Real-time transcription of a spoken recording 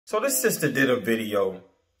So this sister did a video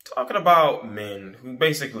talking about men who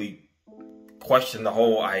basically question the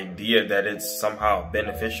whole idea that it's somehow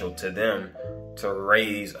beneficial to them to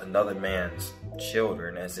raise another man's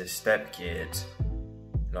children as his stepkids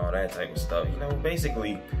and all that type of stuff. You know,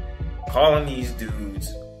 basically calling these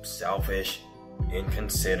dudes selfish,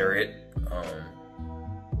 inconsiderate,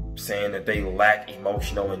 saying that they lack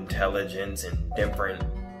emotional intelligence and different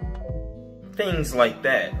things like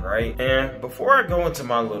that, right? And before I go into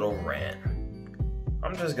my little rant,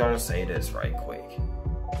 I'm just gonna say this right quick.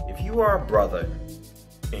 If you are a brother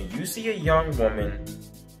and you see a young woman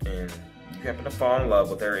and you happen to fall in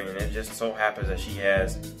love with her and it just so happens that she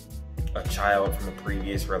has a child from a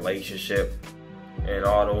previous relationship and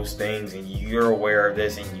all those things, and you're aware of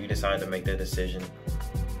this and you decide to make that decision,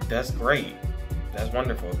 that's great. That's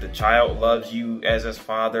wonderful. If the child loves you as his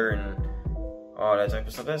father and all that type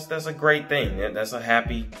of stuff, that's a great thing. That's a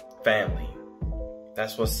happy family.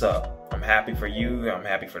 That's what's up. I'm happy for you. I'm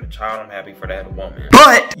happy for the child. I'm happy for that woman.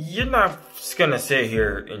 But you're not just gonna sit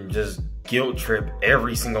here and just guilt trip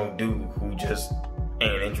every single dude who just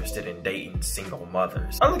ain't interested in dating single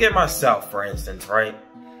mothers. I look at myself, for instance, right?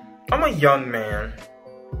 I'm a young man.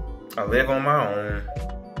 I live on my own.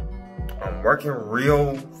 I'm working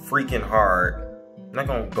real freaking hard. I'm not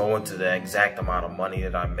gonna go into the exact amount of money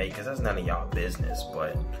that I make because that's none of y'all business,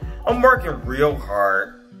 but I'm working real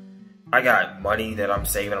hard. I got money that I'm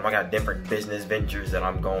saving up. I got different business ventures that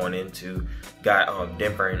I'm going into. Got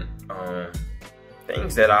different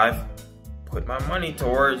things that I've put my money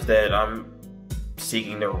towards that I'm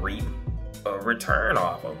seeking to reap a return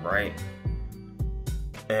off of, right?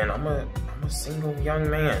 And I'm a single young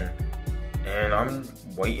man, and I'm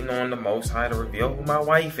waiting on the Most High to reveal who my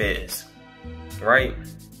wife is, right?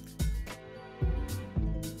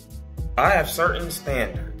 I have certain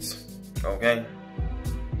standards, okay?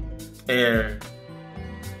 And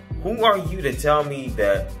who are you to tell me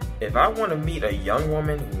that if I want to meet a young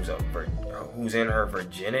woman who's in her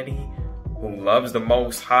virginity, who loves the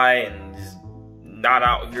Most High and is not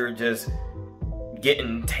out here just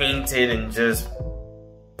getting tainted and just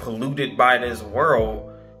polluted by this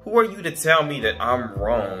world, who are you to tell me that I'm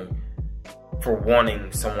wrong for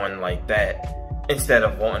wanting someone like that instead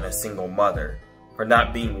of wanting a single mother, for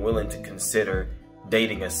not being willing to consider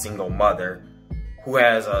dating a single mother who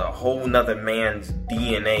has a whole nother man's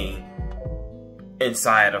DNA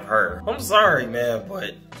inside of her? I'm sorry, man,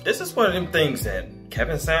 but this is one of them things that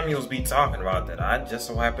Kevin Samuels be talking about that I just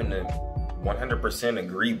so happen to 100%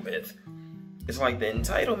 agree with. It's like the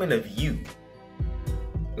entitlement of you.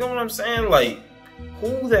 You know what I'm saying? Like,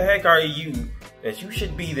 who the heck are you that you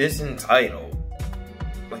should be this entitled?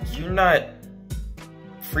 Like, you're not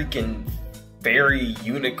freaking fairy,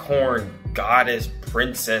 unicorn, goddess,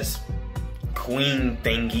 princess, queen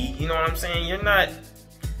thingy. You know what I'm saying? You're not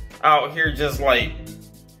out here just like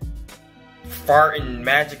farting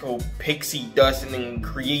magical pixie dust and then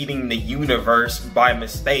creating the universe by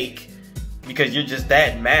mistake because you're just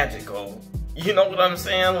that magical. You know what I'm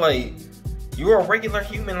saying? Like, you're a regular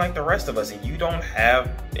human like the rest of us, and you don't have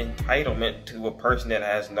entitlement to a person that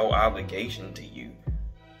has no obligation to you.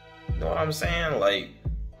 You know what I'm saying? Like,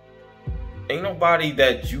 ain't nobody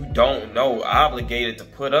that you don't know obligated to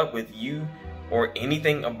put up with you or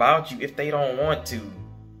anything about you if they don't want to.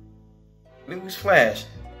 Newsflash.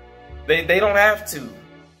 They don't have to.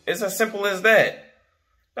 It's as simple as that.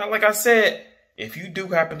 Now, like I said, if you do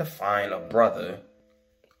happen to find a brother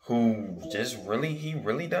who just he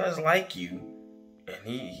really does like you, and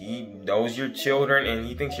he knows your children, and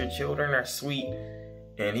he thinks your children are sweet,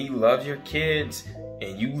 and he loves your kids,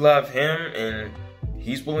 and you love him, and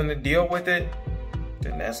he's willing to deal with it,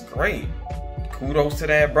 then that's great. Kudos to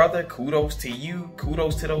that brother, kudos to you,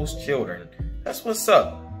 kudos to those children. That's what's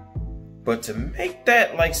up. But to make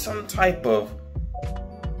that like some type of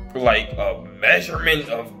like a measurement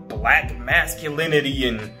of black masculinity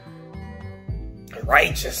and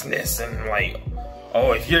righteousness, and like,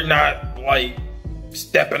 oh, if you're not like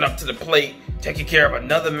stepping up to the plate, taking care of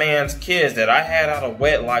another man's kids that I had out of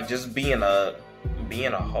wedlock, just being a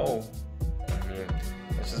hoe.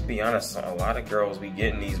 Let's just be honest, a lot of girls be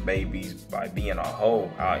getting these babies by being a hoe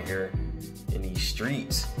out here in these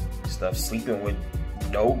streets, stuff, sleeping with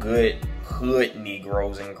no good hood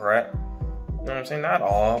Negroes and crap. You know what I'm saying? Not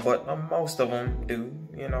all, but most of them do,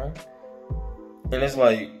 you know. And it's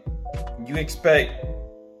like, you expect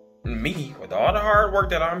me, with all the hard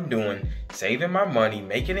work that I'm doing, saving my money,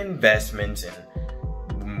 making investments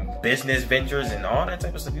and business ventures and all that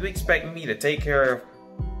type of stuff, you expect me to take care of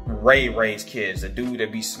Ray's kids, the dude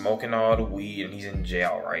that be smoking all the weed and he's in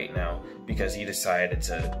jail right now because he decided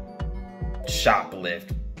to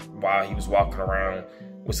shoplift while he was walking around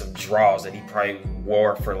with some drawers that he probably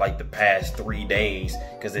wore for like the past 3 days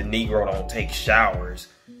because the Negro don't take showers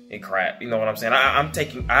and crap. You know what I'm saying? I'm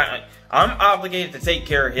obligated to take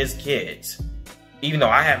care of his kids, even though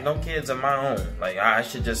I have no kids of my own. Like, I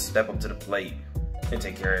should just step up to the plate and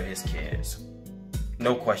take care of his kids.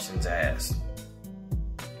 No questions asked.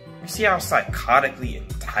 You see how psychotically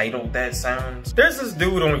entitled that sounds? There's this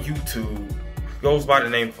dude on YouTube, goes by the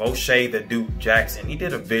name O'Shea the Duke Jackson. He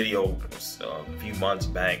did a video a few months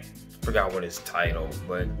back, forgot what his title,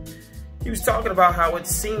 but he was talking about how it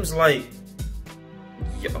seems like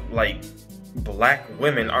black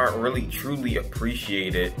women aren't really truly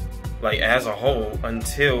appreciated, like, as a whole,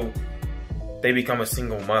 until they become a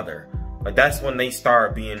single mother. Like, that's when they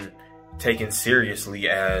start being taken seriously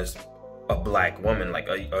as a black woman. Like,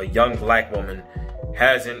 a young black woman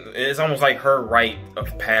it's almost like her rite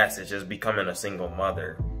of passage is becoming a single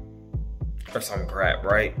mother or some crap,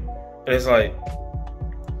 right? And it's like,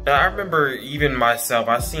 I remember even myself,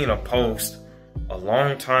 I seen a post a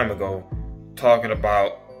long time ago talking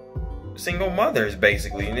about single mothers,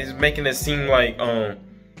 basically, and it's making it seem like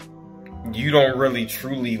you don't really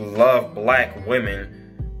truly love black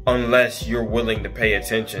women unless you're willing to pay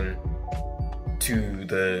attention to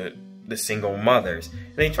the single mothers.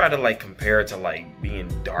 And they try to like compare it to like being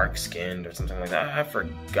dark skinned or something like that. I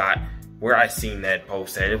forgot where I seen that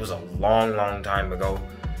post at. It was a long time ago,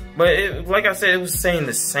 but like I said, it was saying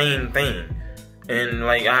the same thing. And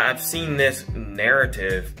like, I've seen this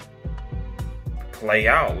narrative play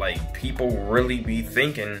out. Like, people really be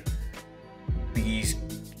thinking these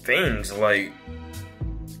things. Like,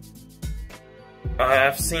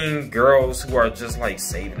 I've seen girls who are just like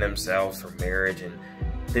saving themselves for marriage, and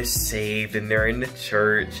they're saved and they're in the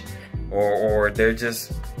church, or they're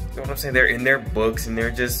just, you know what I'm saying, they're in their books and they're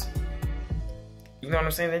just, you know what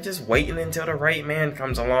I'm saying, they're just waiting until the right man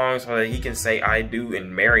comes along so that he can say I do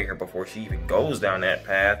and marry her before she even goes down that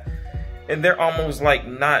path. And they're almost like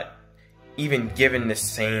not even given the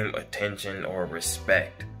same attention or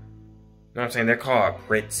respect. You know what I'm saying? They're called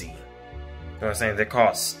pritzy. You know what I'm saying? They're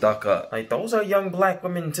called stuck up. Like, those are young black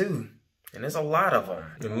women too. And there's a lot of them.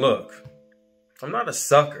 And look, I'm not a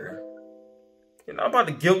sucker. You're not about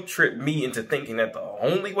to guilt trip me into thinking that the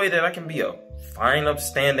only way that I can be a fine,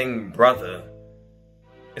 upstanding brother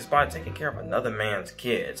is by taking care of another man's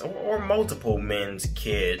kids, or multiple men's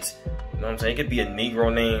kids. You know what I'm saying? It could be a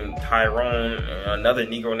Negro named Tyrone, and another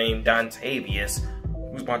Negro named Dontavius,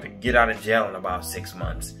 who's about to get out of jail in about 6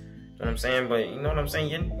 months. You know what I'm saying? But you know what I'm saying?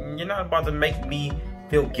 You're not about to make me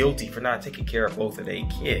feel guilty for not taking care of both of their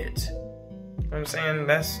kids. You know what I'm saying?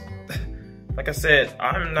 That's, like I said,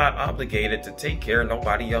 I'm not obligated to take care of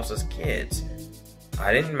nobody else's kids.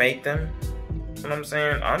 I didn't make them. You know what I'm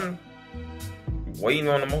saying? I'm waiting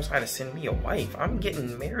on the Most High to send me a wife. I'm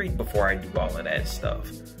getting married before I do all of that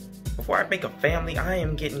stuff. Before I make a family, I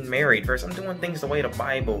am getting married first. I'm doing things the way the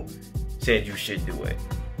Bible said you should do it.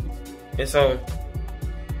 And so,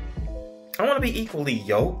 I want to be equally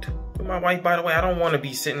yoked with my wife, by the way. I don't want to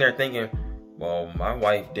be sitting there thinking, well, my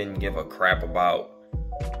wife didn't give a crap about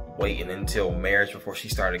waiting until marriage before she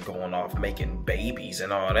started going off making babies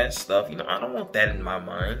and all that stuff. You know, I don't want that in my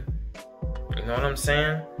mind. You know what I'm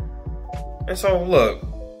saying? And so, look,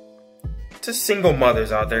 to single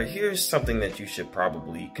mothers out there, here's something that you should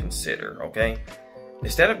probably consider, okay?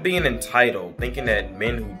 Instead of being entitled, thinking that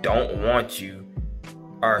men who don't want you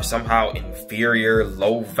are somehow inferior,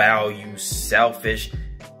 low value, selfish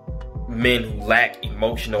men who lack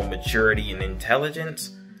emotional maturity and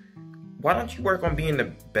intelligence, why don't you work on being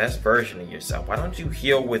the best version of yourself? Why don't you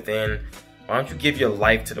heal within? Why don't you give your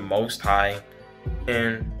life to the Most High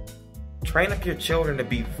and train up your children to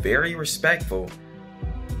be very respectful,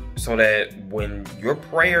 so that when your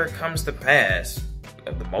prayer comes to pass,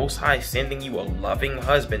 of the Most High sending you a loving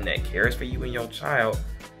husband that cares for you and your child,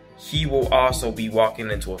 he will also be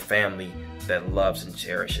walking into a family that loves and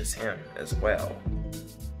cherishes him as well.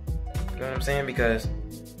 You know what I'm saying? Because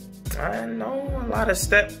I know a lot of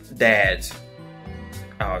stepdads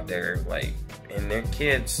out there, like, and their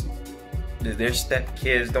kids, their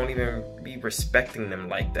stepkids don't even be respecting them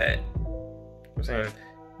like that. You know what I'm saying?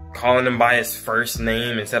 Calling him by his first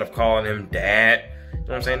name instead of calling him dad. You know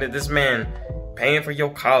what I'm saying? That this man paying for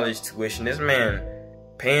your college tuition, this man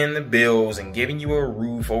paying the bills and giving you a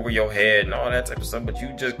roof over your head and all that type of stuff, but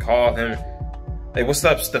you just call him, hey, what's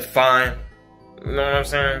up, Stefan? You know what I'm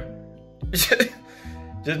saying?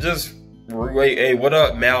 just wait, hey, what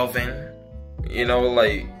up, Melvin? You know,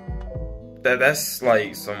 like, that's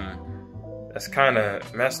like that's kind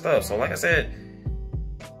of messed up. So like I said,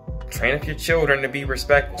 train up your children to be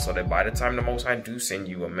respectful, so that by the time the Most High do send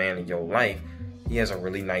you a man in your life, he has a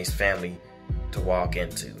really nice family to walk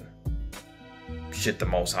into, should the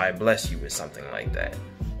Most High bless you with something like that.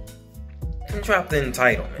 And drop the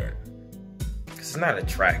entitlement, because it's not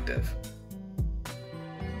attractive.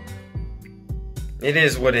 It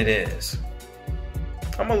is what it is.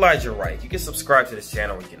 I'm Elijah Wright. You can subscribe to this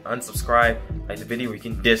channel, or you can unsubscribe, like the video, or you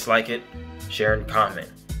can dislike it, share and comment.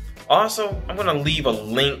 Also, I'm going to leave a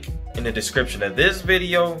link in the description of this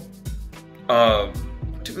video to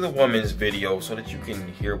the woman's video so that you can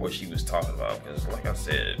hear what she was talking about. Because like I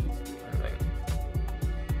said,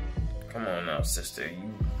 come on now, sister,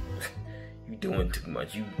 you doing too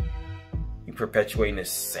much. You perpetuating the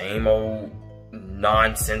same old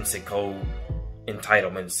nonsensical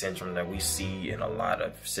entitlement syndrome that we see in a lot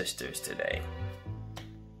of sisters today.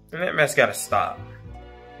 And that mess gotta stop.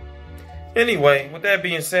 Anyway, with that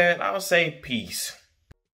being said, I'll say peace.